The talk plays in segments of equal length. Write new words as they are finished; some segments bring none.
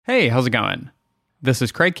Hey, how's it going? This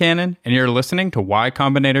is Craig Cannon, and you're listening to Y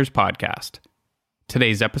Combinator's podcast.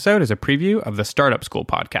 Today's episode is a preview of the Startup School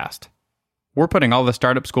podcast. We're putting all the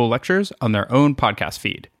Startup School lectures on their own podcast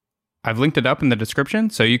feed. I've linked it up in the description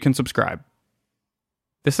so you can subscribe.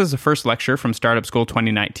 This is the first lecture from Startup School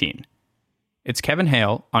 2019. It's Kevin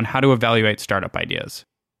Hale on how to evaluate startup ideas.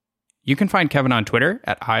 You can find Kevin on Twitter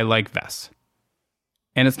at @ILikeVess.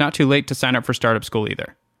 And it's not too late to sign up for Startup School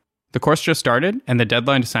either. The course just started, and the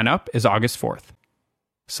deadline to sign up is August 4th.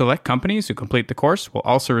 Select companies who complete the course will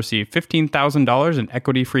also receive $15,000 in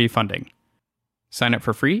equity-free funding. Sign up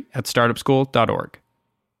for free at startupschool.org.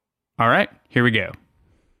 All right, here we go.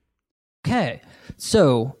 Okay,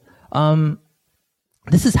 so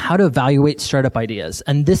this is how to evaluate startup ideas.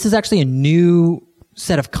 And this is actually a new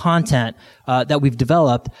set of content that we've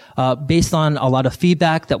developed based on a lot of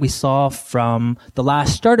feedback that we saw from the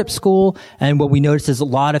last Startup School, and what we noticed is a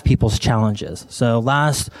lot of people's challenges. So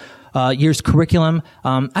last year's curriculum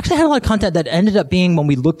actually had a lot of content that ended up being, when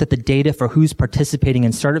we looked at the data for who's participating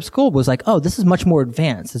in Startup School, was like, oh, this is much more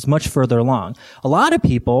advanced. It's much further along. A lot of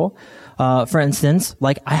people, for instance,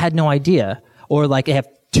 like, I had no idea, or like they have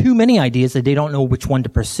too many ideas that they don't know which one to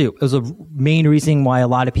pursue. It was a main reason why a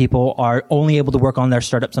lot of people are only able to work on their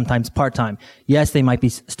startup sometimes part-time. Yes, they might be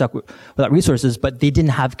stuck without resources, but they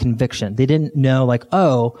didn't have conviction. They didn't know, like,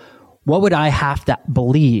 oh, what would I have to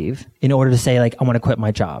believe in order to say, like, I want to quit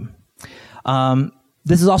my job?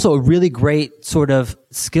 This is also a really great sort of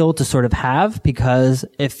skill to sort of have, because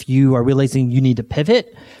if you are realizing you need to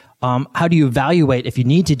pivot, how do you evaluate if you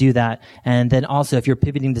need to do that? And then also, if you're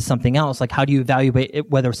pivoting to something else, like, how do you evaluate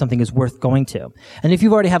whether something is worth going to? And if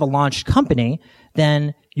you already have a launched company,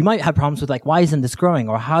 then you might have problems with, like, why isn't this growing?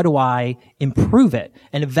 Or how do I improve it?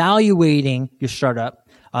 And evaluating your startup,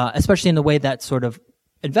 especially in the way that sort of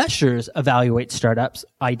investors evaluate startups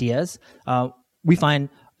ideas, we find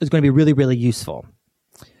is going to be really, really useful.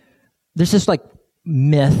 There's this, like,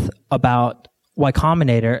 myth about Y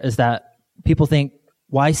Combinator, is that people think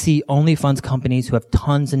YC only funds companies who have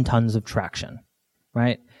tons and tons of traction,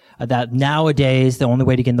 right? That nowadays, the only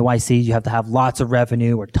way to get into YC, you have to have lots of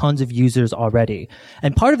revenue or tons of users already.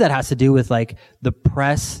 And part of that has to do with, like, the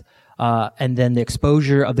press, and then the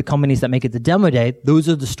exposure of the companies that make it to demo day. Those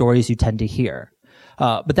are the stories you tend to hear.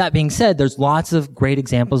 But that being said, there's lots of great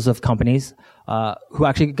examples of companies, who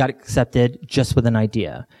actually got accepted just with an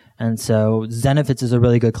idea. And so Zenefits is a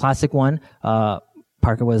really good classic one.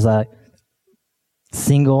 Parker was a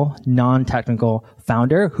single, non-technical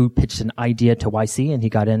founder who pitched an idea to YC, and he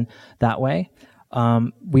got in that way.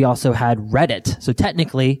 We also had Reddit. So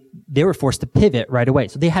technically, they were forced to pivot right away.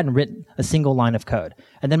 So they hadn't written a single line of code.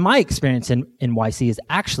 And then my experience in YC is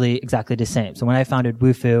actually exactly the same. So when I founded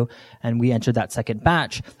Wufoo and we entered that second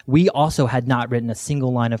batch, we also had not written a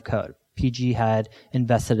single line of code. PG had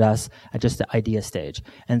invested us at just the idea stage.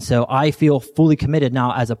 And so I feel fully committed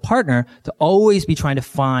now as a partner to always be trying to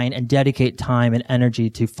find and dedicate time and energy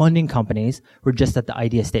to funding companies who are just at the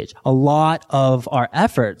idea stage. A lot of our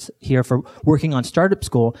efforts here for working on Startup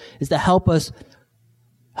School is to help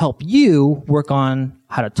you work on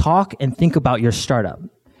how to talk and think about your startup.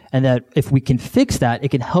 And that if we can fix that,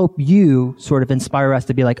 it can help you sort of inspire us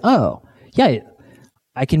to be like, oh, yeah,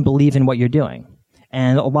 I can believe in what you're doing.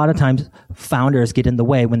 And a lot of times, founders get in the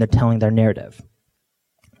way when they're telling their narrative.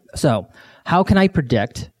 So, how can I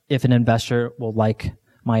predict if an investor will like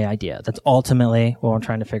my idea? That's ultimately what I'm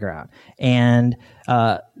trying to figure out. And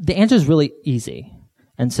the answer is really easy.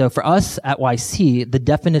 And so for us at YC, the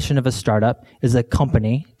definition of a startup is a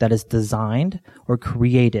company that is designed or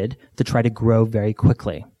created to try to grow very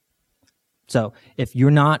quickly. So if you're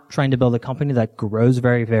not trying to build a company that grows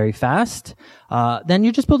very, very fast, then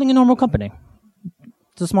you're just building a normal company.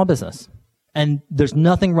 It's a small business. And there's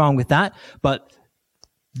nothing wrong with that, but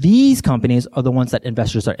these companies are the ones that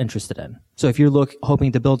investors are interested in. So if you're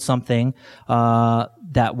hoping to build something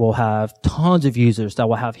that will have tons of users, that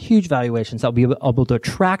will have huge valuations, that will be able to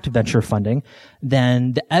attract venture funding,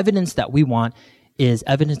 then the evidence that we want is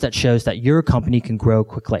evidence that shows that your company can grow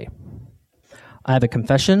quickly. I have a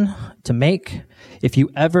confession to make. If you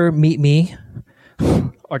ever meet me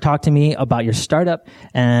or talk to me about your startup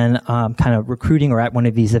and kind of recruiting or at one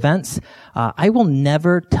of these events, I will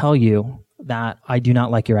never tell you that I do not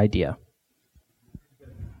like your idea.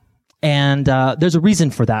 And there's a reason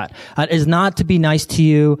for that. It is not to be nice to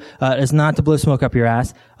you. It is not to blow smoke up your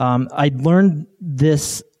ass. I learned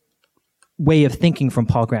this way of thinking from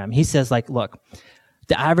Paul Graham. He says, like, look,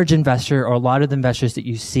 the average investor, or a lot of the investors that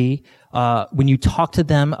you see, when you talk to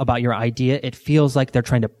them about your idea, it feels like they're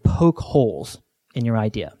trying to poke holes in your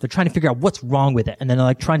idea. They're trying to figure out what's wrong with it. And then they're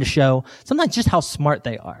like trying to show sometimes just how smart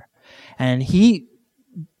they are. And he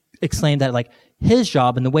explained that like his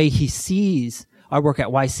job and the way he sees our work at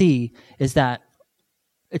YC is that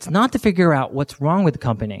it's not to figure out what's wrong with the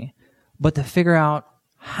company, but to figure out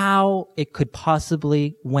how it could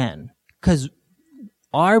possibly win. Because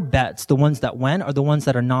our bets, the ones that win, are the ones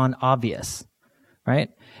that are non-obvious, right?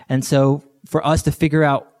 And so for us to figure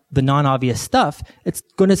out the non-obvious stuff, it's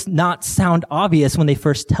going to not sound obvious when they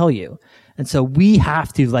first tell you. And so we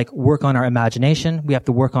have to like work on our imagination. We have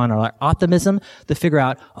to work on our optimism to figure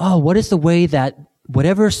out, oh, what is the way that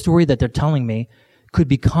whatever story that they're telling me could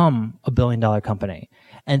become a $1 billion company?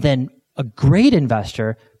 And then a great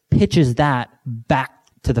investor pitches that back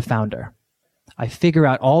to the founder. I figure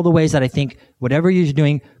out all the ways that I think whatever you're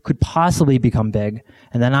doing could possibly become big.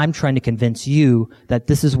 And then I'm trying to convince you that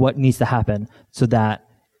this is what needs to happen so that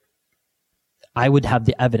I would have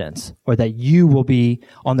the evidence or that you will be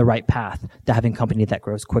on the right path to having a company that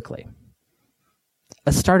grows quickly.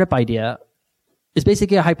 A startup idea is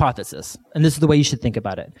basically a hypothesis. And this is the way you should think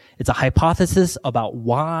about it. It's a hypothesis about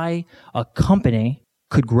why a company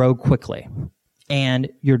could grow quickly. And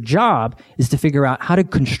your job is to figure out how to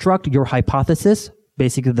construct your hypothesis,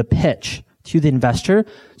 basically the pitch, to the investor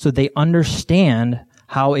so they understand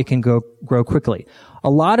how it can grow quickly. A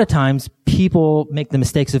lot of times people make the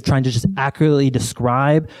mistakes of trying to just accurately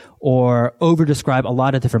describe or over-describe a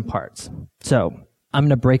lot of different parts. So I'm going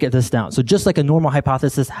to break this down. So just like a normal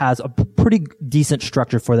hypothesis has a pretty decent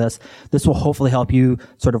structure for this, this will hopefully help you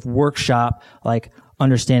sort of workshop like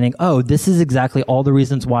understanding, oh, this is exactly all the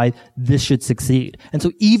reasons why this should succeed. And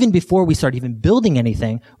so even before we start even building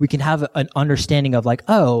anything, we can have an understanding of like,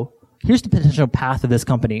 oh, here's the potential path of this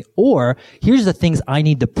company, or here's the things I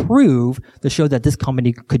need to prove to show that this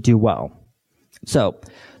company could do well. So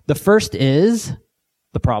the first is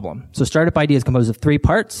the problem. So startup idea is composed of 3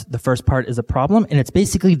 parts. The first part is a problem, and it's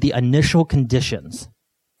basically the initial conditions.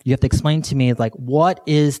 You have to explain to me like, what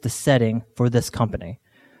is the setting for this company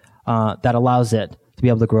that allows it to be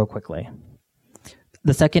able to grow quickly?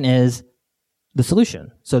 The second is the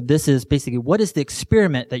solution. So this is basically, what is the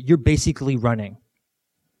experiment that you're basically running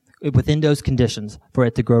within those conditions for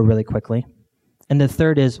it to grow really quickly? And the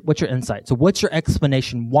third is, what's your insight? So what's your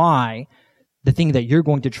explanation why the thing that you're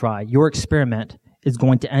going to try, your experiment, is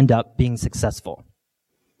going to end up being successful?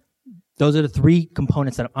 Those are the 3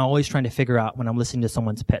 components that I'm always trying to figure out when I'm listening to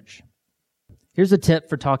someone's pitch. Here's a tip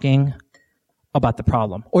for talking about the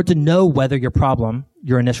problem, or to know whether your problem,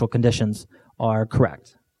 your initial conditions, are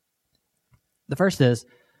correct. The first is,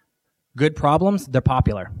 good problems, they're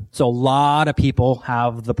popular. So a lot of people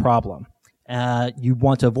have the problem. You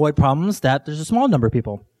want to avoid problems that there's a small number of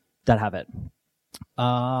people that have it.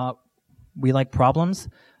 We like problems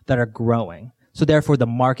that are growing. So therefore the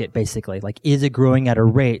market basically, like, is it growing at a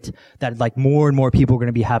rate that like more and more people are going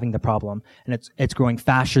to be having the problem, and it's growing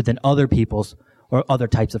faster than other people's or other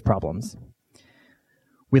types of problems.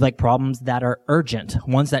 We like problems that are urgent,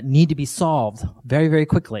 ones that need to be solved very, very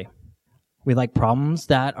quickly. We like problems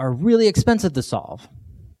that are really expensive to solve,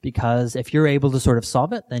 because if you're able to sort of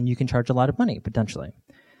solve it, then you can charge a lot of money, potentially.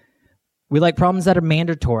 We like problems that are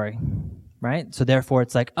mandatory, right? So therefore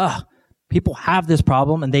it's like, people have this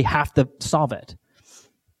problem and they have to solve it.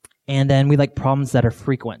 And then we like problems that are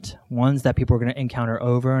frequent, ones that people are going to encounter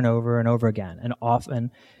over and over and over again, and often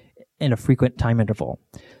in a frequent time interval.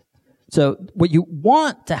 So what you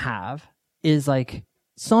want to have is like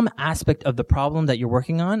some aspect of the problem that you're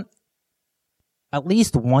working on, at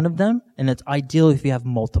least one of them, and it's ideal if you have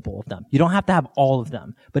multiple of them. You don't have to have all of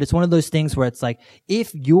them, but it's one of those things where it's like,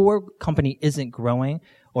 if your company isn't growing,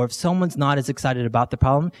 or if someone's not as excited about the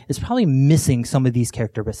problem, it's probably missing some of these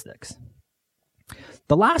characteristics.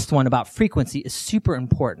 The last one about frequency is super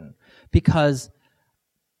important, because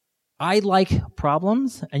I like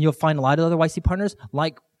problems, and you'll find a lot of other YC partners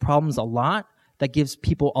like problems a lot. That gives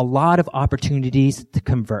people a lot of opportunities to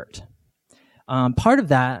convert. Part of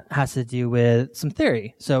that has to do with some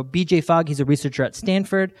theory. So BJ Fogg, he's a researcher at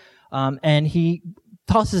Stanford, and he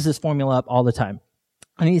tosses this formula up all the time.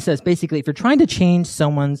 And he says, basically, if you're trying to change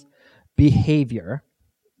someone's behavior,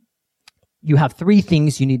 you have 3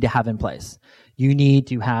 things you need to have in place. You need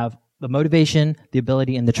to have the motivation, the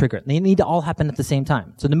ability, and the trigger. They need to all happen at the same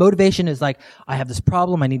time. So the motivation is like, I have this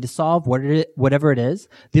problem I need to solve, whatever it is.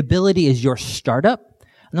 The ability is your startup.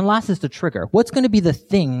 And then last is the trigger. What's going to be the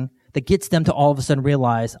thing that gets them to all of a sudden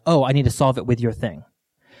realize, oh, I need to solve it with your thing?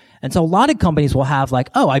 And so a lot of companies will have like,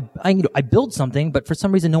 oh, I build something, but for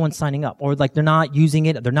some reason no one's signing up, or like they're not using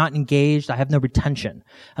it, they're not engaged, I have no retention.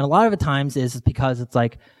 And a lot of the times is because it's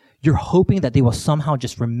like you're hoping that they will somehow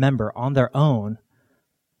just remember on their own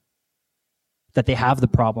that they have the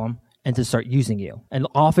problem and to start using you. And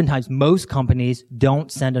oftentimes, most companies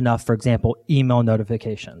don't send enough, for example, email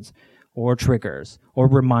notifications or triggers or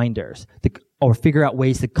reminders, or figure out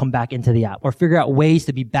ways to come back into the app, or figure out ways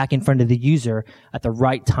to be back in front of the user at the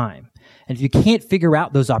right time. And if you can't figure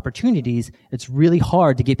out those opportunities, it's really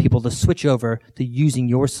hard to get people to switch over to using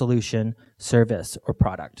your solution, service, or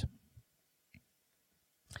product.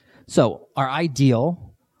 So our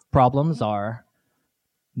ideal problems are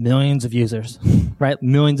millions of users, right?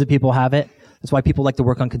 Millions of people have it. That's why people like to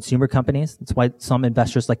work on consumer companies. That's why some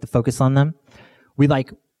investors like to focus on them. We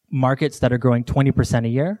like markets that are growing 20% a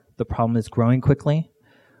year. The problem is growing quickly.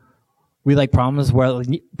 We like problems where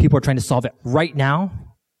people are trying to solve it right now,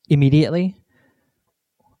 immediately.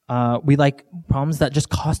 We like problems that just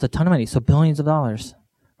cost a ton of money, so billions of dollars,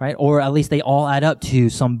 right? Or at least they all add up to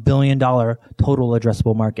some $1 billion total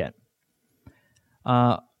addressable market.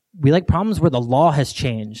 We like problems where the law has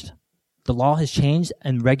changed. The law has changed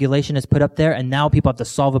and regulation is put up there, and now people have to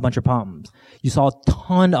solve a bunch of problems. You saw a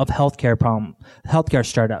ton of healthcare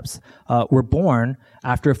startups were born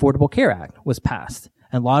after Affordable Care Act was passed.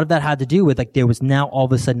 And a lot of that had to do with, like, there was now all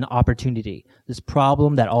of a sudden opportunity, this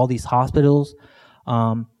problem that all these hospitals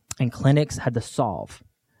and clinics had to solve.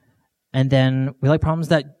 And then we like problems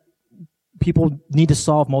that people need to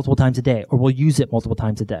solve multiple times a day, or will use it multiple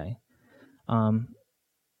times a day.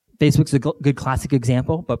 Facebook's a good classic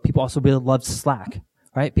example, but people also really love Slack,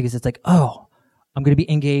 right? Because it's like, oh, I'm going to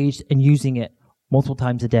be engaged and using it multiple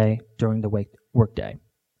times a day during the work day.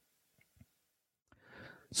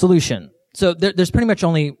 Solution. So there's pretty much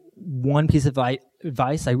only one piece of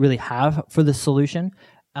advice I really have for this solution.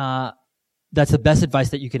 That's the best advice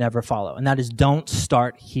that you can ever follow, and that is don't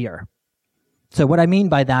start here. So what I mean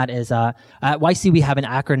by that is at YC we have an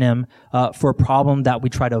acronym for a problem that we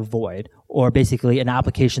try to avoid, or basically an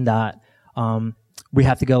application that we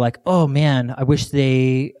have to go like, oh man, I wish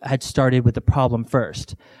they had started with the problem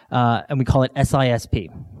first. And we call it SISP.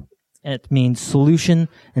 And it means solution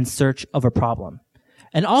in search of a problem.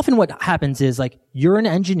 And often what happens is, like, you're an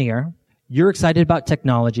engineer, you're excited about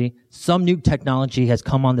technology, some new technology has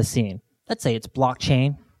come on the scene. Let's say it's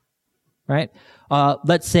blockchain, right?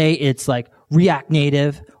 Let's say it's like React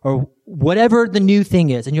Native or whatever the new thing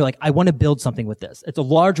is, and you're like, I want to build something with this. It's a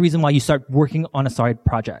large reason why you start working on a side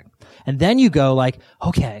project. And then you go like,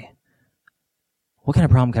 okay, what kind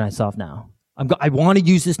of problem can I solve now? I want to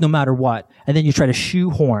use this no matter what. And then you try to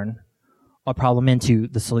shoehorn a problem into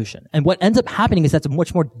the solution. And what ends up happening is that's a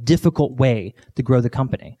much more difficult way to grow the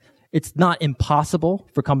company. It's not impossible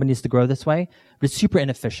for companies to grow this way, but it's super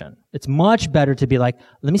inefficient. It's much better to be like,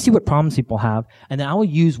 let me see what problems people have, and then I will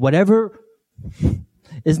use whatever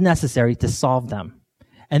is necessary to solve them.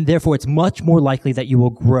 And therefore, it's much more likely that you will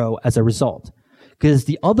grow as a result. Because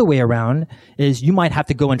the other way around is you might have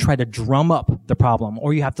to go and try to drum up the problem,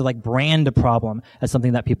 or you have to like brand a problem as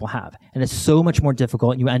something that people have. And it's so much more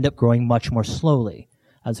difficult, and you end up growing much more slowly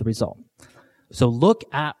as a result. So look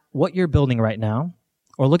at what you're building right now,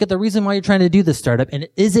 or look at the reason why you're trying to do this startup. And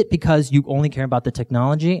is it because you only care about the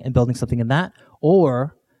technology and building something in that?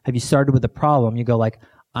 Or have you started with a problem? You go like,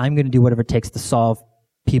 I'm going to do whatever it takes to solve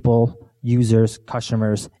people, users,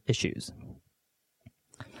 customers, issues.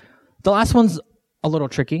 The last one's a little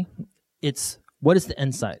tricky. It's, what is the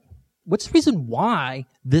insight? What's the reason why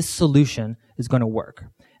this solution is going to work?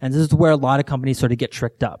 And this is where a lot of companies sort of get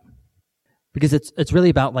tricked up. Because it's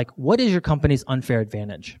really about like, what is your company's unfair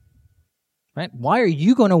advantage? Right? Why are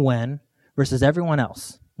you going to win versus everyone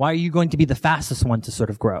else? Why are you going to be the fastest one to sort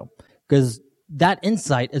of grow? Because that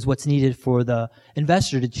insight is what's needed for the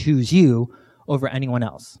investor to choose you over anyone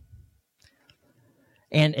else.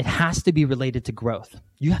 And it has to be related to growth.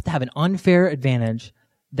 You have to have an unfair advantage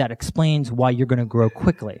that explains why you're going to grow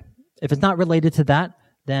quickly. If it's not related to that,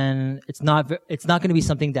 then it's not going to be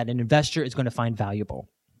something that an investor is going to find valuable.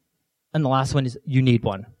 And the last one is you need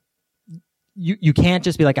one. You can't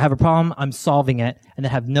just be like, I have a problem, I'm solving it, and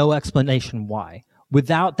then have no explanation why.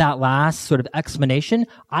 Without that last sort of explanation,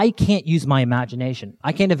 I can't use my imagination.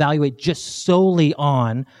 I can't evaluate just solely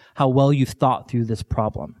on how well you've thought through this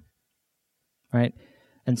problem, right?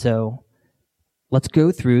 And so let's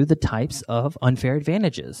go through the types of unfair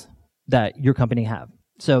advantages that your company have.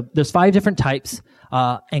 So there's 5 different types,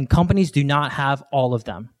 and companies do not have all of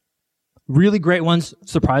them. Really great ones,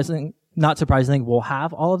 not surprisingly, will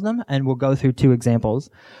have all of them, and we'll go through 2 examples.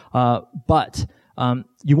 But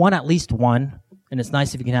you want at least one, and it's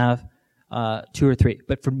nice if you can have 2 or 3.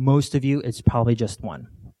 But for most of you, it's probably just one.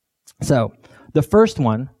 So the first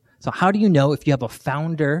one, so how do you know if you have a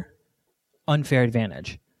founder unfair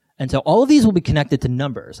advantage? And so all of these will be connected to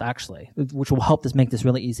numbers, actually, which will help make this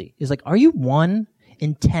really easy. It's like, are you 1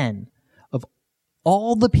 in 10 of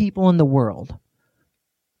all the people in the world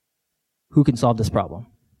who can solve this problem.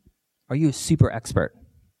 Are you a super expert?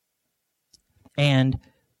 And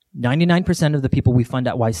 99% of the people we fund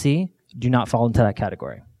at YC do not fall into that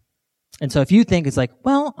category. And so if you think it's like,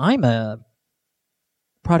 well, I'm a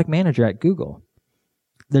product manager at Google.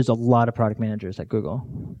 There's a lot of product managers at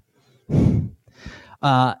Google.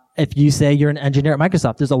 If you say you're an engineer at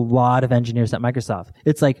Microsoft, there's a lot of engineers at Microsoft.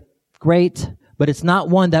 It's like, great, but it's not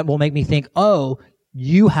one that will make me think, oh,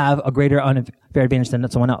 you have a greater unfair advantage than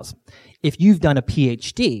someone else. If you've done a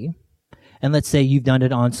PhD, and let's say you've done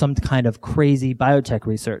it on some kind of crazy biotech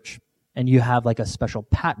research, and you have like a special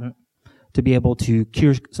patent to be able to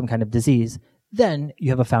cure some kind of disease, then you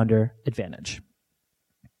have a founder advantage.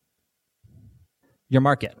 Your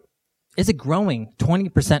market. Is it growing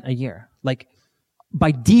 20% a year? Like,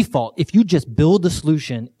 by default, if you just build a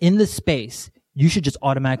solution in the space, you should just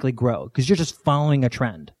automatically grow because you're just following a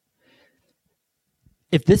trend.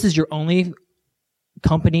 If this is your only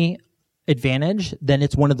company advantage, then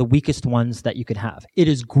it's one of the weakest ones that you could have. It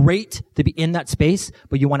is great to be in that space,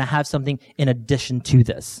 but you want to have something in addition to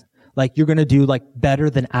this. Like, you're going to do like better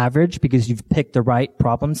than average because you've picked the right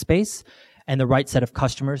problem space and the right set of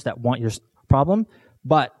customers that want your problem.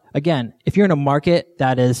 But again, if you're in a market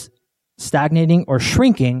that is stagnating or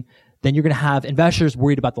shrinking, then you're going to have investors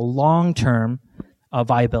worried about the long-term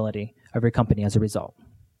viability of your company as a result.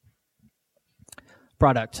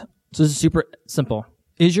 Product. So this is super simple.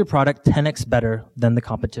 Is your product 10x better than the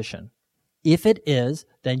competition? If it is,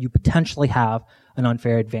 then you potentially have an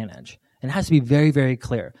unfair advantage. And it has to be very, very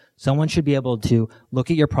clear. Someone should be able to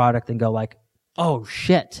look at your product and go like, oh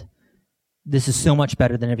shit, this is so much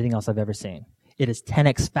better than everything else I've ever seen. It is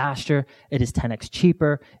 10x faster, it is 10x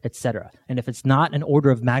cheaper, etc. And if it's not an order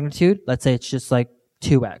of magnitude, let's say it's just like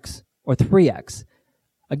 2x or 3x.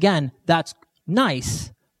 Again, that's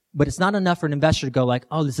nice, but it's not enough for an investor to go like,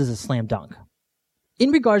 oh, this is a slam dunk. In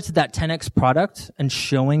regards to that 10x product and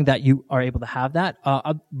showing that you are able to have that,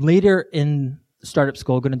 later in Startup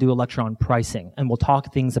School, we're going to do a lecture on pricing, and we'll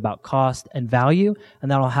talk things about cost and value, and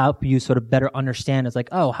that'll help you sort of better understand it's like,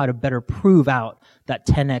 oh, how to better prove out that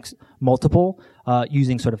 10x multiple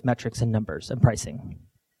using sort of metrics and numbers and pricing.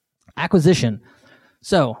 Acquisition.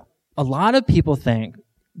 So a lot of people think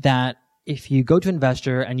that if you go to an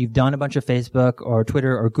investor and you've done a bunch of Facebook or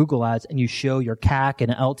Twitter or Google ads and you show your CAC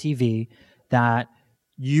and LTV, that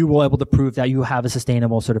you will be able to prove that you have a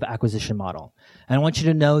sustainable sort of acquisition model. And I want you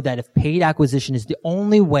to know that if paid acquisition is the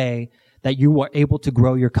only way that you are able to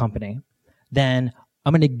grow your company, then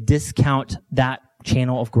I'm going to discount that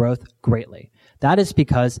channel of growth greatly. That is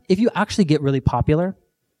because if you actually get really popular,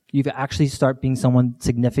 you actually start being someone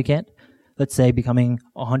significant, let's say becoming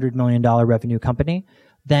a $100 million revenue company,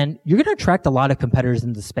 then you're going to attract a lot of competitors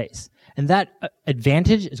into the space. And that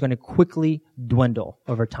advantage is going to quickly dwindle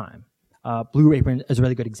over time. Blue Apron is a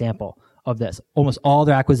really good example of this. Almost all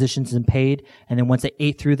their acquisitions have been paid, and then once they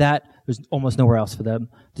ate through that, there's almost nowhere else for them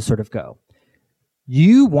to sort of go.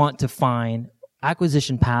 You want to find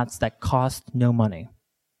acquisition paths that cost no money.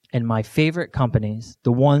 And my favorite companies,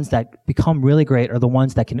 the ones that become really great, are the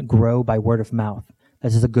ones that can grow by word of mouth.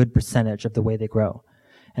 This is a good percentage of the way they grow.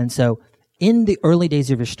 And so in the early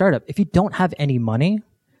days of your startup, if you don't have any money,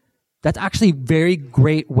 that's actually a very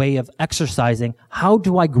great way of exercising how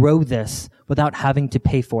do I grow this without having to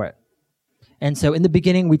pay for it. And so in the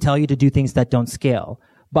beginning, we tell you to do things that don't scale.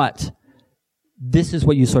 But this is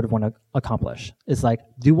what you sort of want to accomplish. It's like,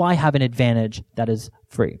 do I have an advantage that is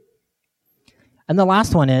free? And the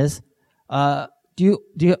last one is, do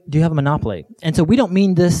you have a monopoly? And so we don't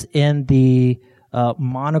mean this in the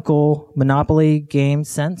monocle monopoly game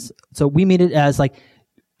sense. So we mean it as like,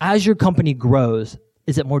 as your company grows,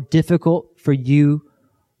 is it more difficult for you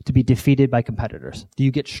to be defeated by competitors? Do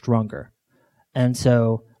you get stronger? And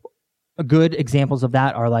so good examples of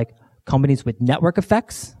that are like companies with network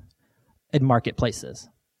effects and marketplaces,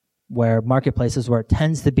 where it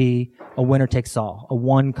tends to be a winner takes all. A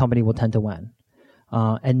one company will tend to win.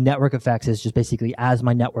 And network effects is just basically as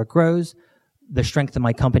my network grows, the strength of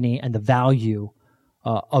my company and the value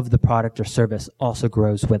of the product or service also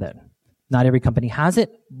grows with it. Not every company has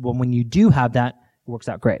it, but when you do have that, it works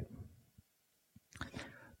out great.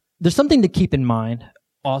 There's something to keep in mind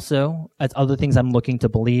also as other things I'm looking to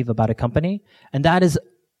believe about a company, and that is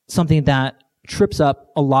something that trips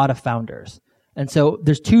up a lot of founders. And so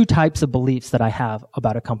there's two types of beliefs that I have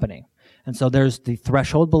about a company. And so there's the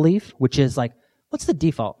threshold belief, which is like, what's the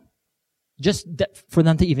default? Just for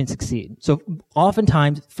them to even succeed. So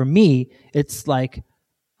oftentimes for me, it's like,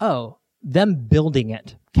 oh, them building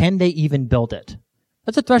it. Can they even build it?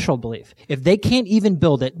 That's a threshold belief. If they can't even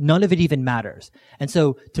build it, none of it even matters. And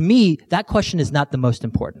so to me, that question is not the most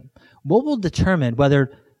important. What will determine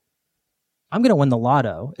whether I'm going to win the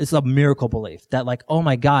lotto is a miracle belief that like, oh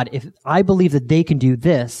my God, if I believe that they can do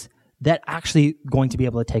this, that actually going to be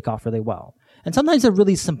able to take off really well. And sometimes they're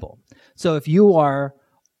really simple. So if you are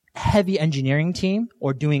a heavy engineering team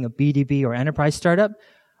or doing a B2B or enterprise startup,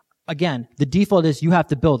 again, the default is you have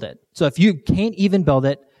to build it. So if you can't even build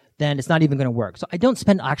it, then it's not even going to work. So I don't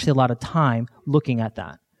spend actually a lot of time looking at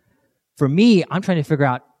that. For me, I'm trying to figure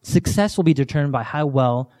out success will be determined by how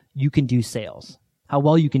well you can do sales, how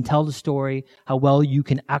well you can tell the story, how well you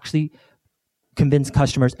can actually convince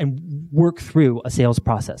customers and work through a sales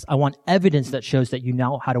process. I want evidence that shows that you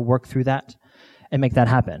know how to work through that and make that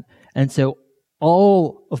happen. And so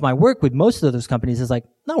all of my work with most of those companies is like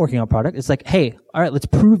not working on product. It's like, hey, all right, let's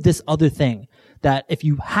prove this other thing that if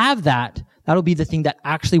you have that, that'll be the thing that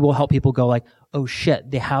actually will help people go like, oh shit,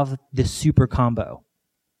 they have this super combo.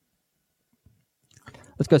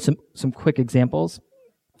 Let's go some quick examples.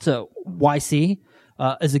 So YC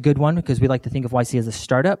is a good one because we like to think of YC as a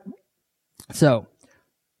startup. So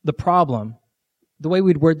the problem, the way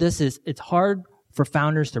we'd word this is it's hard for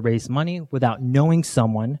founders to raise money without knowing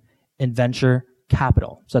someone in venture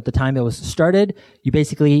capital. So at the time it was started, you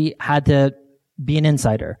basically had to be an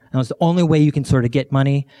insider. And it was the only way you can sort of get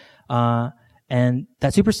money. And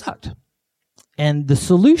that super sucked. And the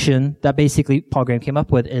solution that basically Paul Graham came up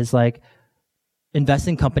with is like invest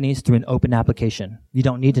in companies through an open application. You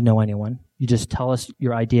don't need to know anyone. You just tell us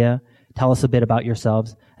your idea, tell us a bit about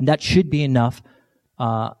yourselves, and that should be enough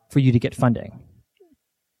for you to get funding.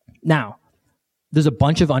 Now, there's a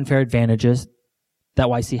bunch of unfair advantages that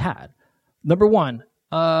YC had. Number one,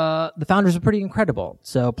 the founders are pretty incredible.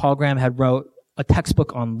 So Paul Graham had wrote a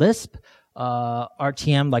textbook on Lisp.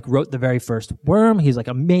 RTM wrote the very first Worm. He's like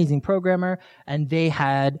amazing programmer, and they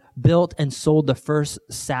had built and sold the first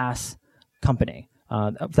SaaS company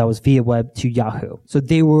that was via web to Yahoo. So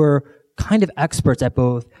they were kind of experts at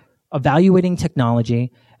both evaluating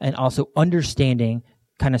technology and also understanding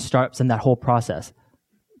kind of startups and that whole process.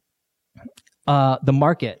 The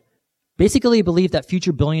market basically believed that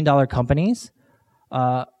future billion-dollar companies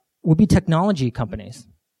would be technology companies.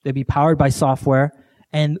 They'd be powered by software.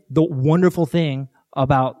 And the wonderful thing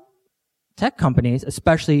about tech companies,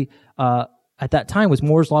 especially at that time, was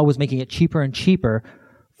Moore's Law was making it cheaper and cheaper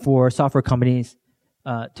for software companies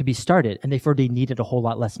to be started. And they figured they needed a whole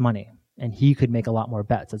lot less money. And he could make a lot more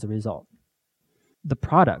bets as a result. The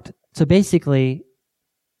product. So basically,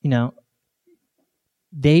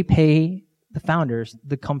 they pay the founders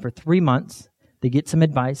to come for 3 months. They get some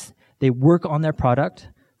advice. They work on their product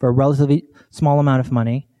for a relatively small amount of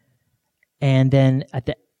money. And then at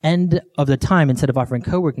the end of the time, instead of offering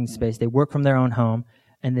co-working space, they work from their own home,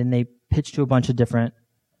 and then they pitch to a bunch of different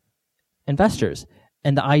investors.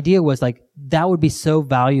 And the idea was that would be so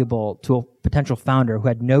valuable to a potential founder who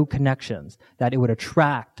had no connections that it would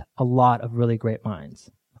attract a lot of really great minds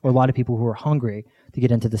or a lot of people who were hungry to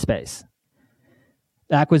get into the space.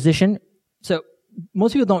 The acquisition. So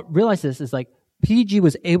most people don't realize this is PG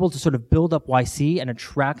was able to sort of build up YC and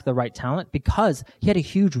attract the right talent because he had a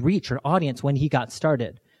huge reach or audience when he got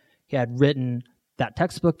started. He had written that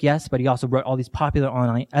textbook, yes, but he also wrote all these popular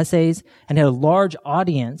online essays and had a large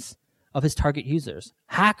audience of his target users,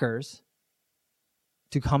 hackers,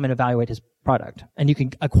 to come and evaluate his product. And you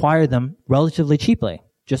can acquire them relatively cheaply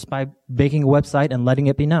just by making a website and letting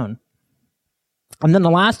it be known. And then the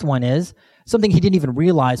last one is something he didn't even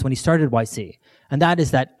realize when he started YC. And that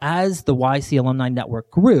is that as the YC alumni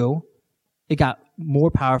network grew, it got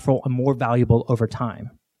more powerful and more valuable over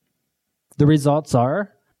time. The results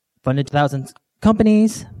are funded 2,000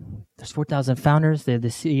 companies. There's 4,000 founders. They're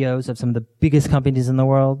the CEOs of some of the biggest companies in the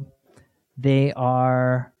world. They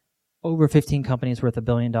are over 15 companies worth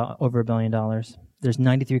over $1 billion. There's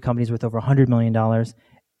 93 companies worth over $100 million.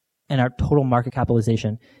 And our total market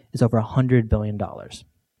capitalization is over $100 billion.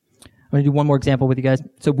 I'm going to do one more example with you guys.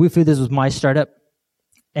 So Wufoo, this was my startup,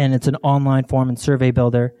 and it's an online form and survey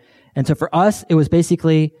builder. And so for us, it was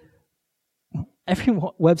basically every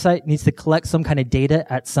website needs to collect some kind of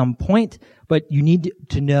data at some point, but you need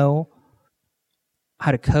to know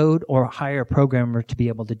how to code or hire a programmer to be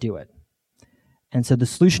able to do it. And so the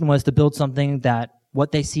solution was to build something that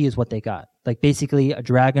what they see is what they got, basically a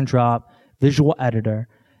drag and drop visual editor,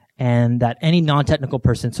 and that any non-technical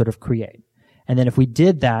person sort of create. And then if we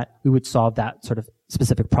did that, we would solve that sort of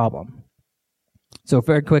specific problem. So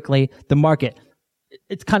very quickly, the market.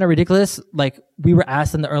 It's kind of ridiculous. We were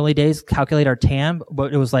asked in the early days, calculate our TAM,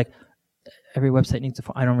 but it was every website needs a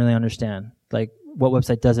form. I don't really understand. What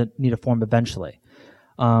website doesn't need a form eventually?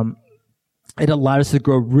 It allowed us to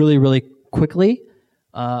grow really, really quickly.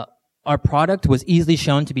 Our product was easily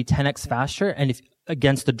shown to be 10x faster, and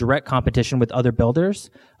against the direct competition with other builders,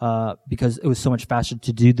 because it was so much faster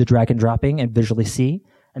to do the drag and dropping and visually see.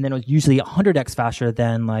 And then it was usually 100x faster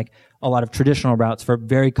than like a lot of traditional routes for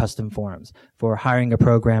very custom forms, for hiring a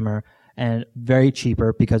programmer, and very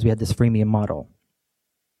cheaper because we had this freemium model.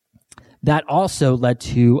 That also led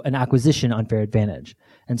to an acquisition unfair advantage.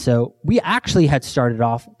 And so we actually had started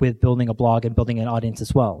off with building a blog and building an audience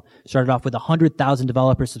as well. Started off with 100,000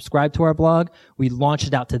 developers subscribed to our blog. We launched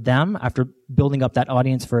it out to them after building up that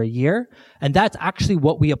audience for a year. And that's actually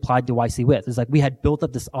what we applied to YC with. It's like we had built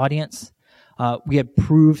up this audience. We had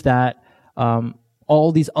proved that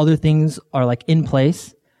all these other things are like in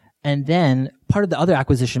place. And then part of the other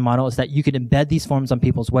acquisition model is that you could embed these forms on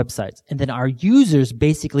people's websites. And then our users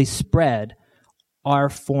basically spread our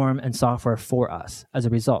form and software for us as a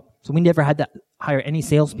result. So we never had to hire any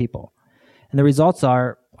salespeople. And the results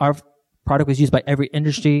are our product was used by every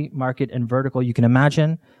industry, market, and vertical you can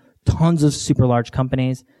imagine. Tons of super large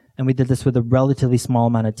companies. And we did this with a relatively small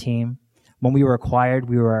amount of team. When we were acquired,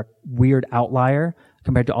 we were a weird outlier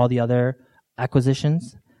compared to all the other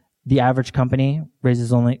acquisitions. The average company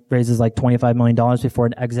raises like $25 million before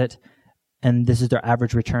an exit, and this is their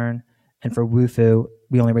average return. And for Wufoo,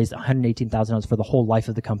 we only raised $118,000 for the whole life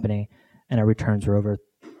of the company, and our returns were over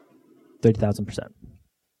 30,000%.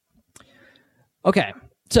 Okay,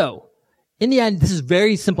 so in the end, this is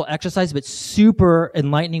very simple exercise, but super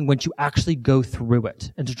enlightening once you actually go through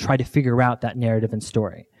it and to try to figure out that narrative and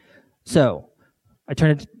story. So I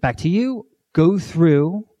turn it back to you. Go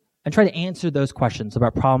through and try to answer those questions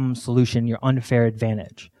about problem, solution, your unfair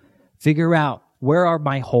advantage. Figure out, where are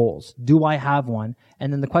my holes? Do I have one?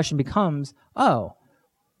 And then the question becomes,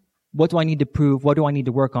 what do I need to prove? What do I need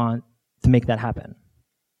to work on to make that happen?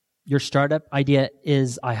 Your startup idea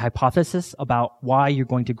is a hypothesis about why you're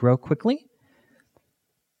going to grow quickly.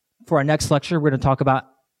 For our next lecture, we're going to talk about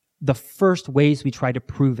the first ways we try to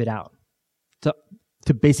prove it out,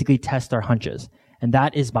 to basically test our hunches. And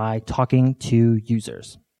that is by talking to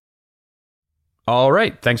users. All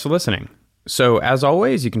right. Thanks for listening. So as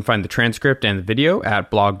always, you can find the transcript and the video at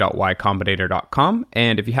blog.ycombinator.com.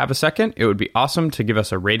 And if you have a second, it would be awesome to give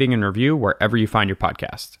us a rating and review wherever you find your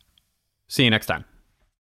podcast. See you next time.